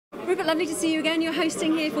Rupert, lovely to see you again. You're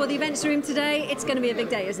hosting here for the events room today. It's going to be a big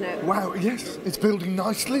day, isn't it? Wow, yes, it's building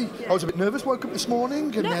nicely. Yeah. I was a bit nervous, woke up this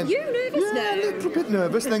morning. And then, you nervous? Yeah, No. a little bit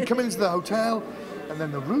nervous, then come into the hotel, and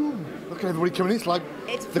then the room. Look at everybody coming in. It's like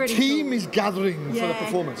the team cool. is gathering for the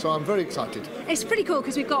performance, so I'm very excited. It's pretty cool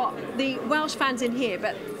because we've got the Welsh fans in here,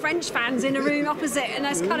 but French fans in a room opposite, and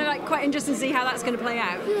that's kind of like quite interesting to see how that's going to play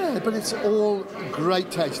out. Yeah, but it's all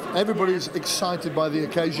great taste. Everybody's excited by the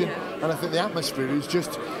occasion, and I think the atmosphere is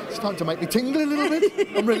just starting to make me tingle a little bit.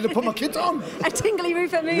 I'm ready to put my kit on. A tingly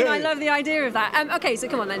Rupert Moon, I love the idea of that. Okay, so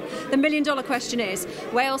come on then. The million-dollar question is,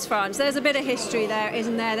 Wales, France. There's a bit of history there,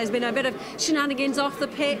 isn't there? There's been a bit of shenanigans off the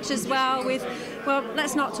pitch as well with, well,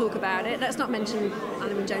 let's not talk about it. Let's not mention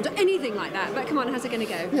Adam Jones or anything like that. But come on, how's it going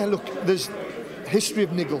to go? Yeah, look, there's history of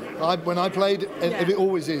Wignall. When I played, it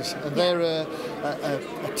always is. And they're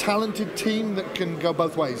a talented team that can go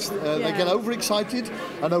both ways. They get overexcited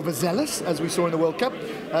and overzealous, as we saw in the World Cup,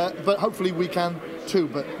 but hopefully we can too.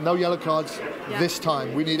 But no yellow cards this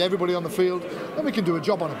time. We need everybody on the field, and we can do a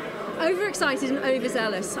job on them. Overexcited and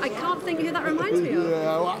overzealous. I can't think who that reminds me of.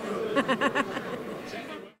 Yeah.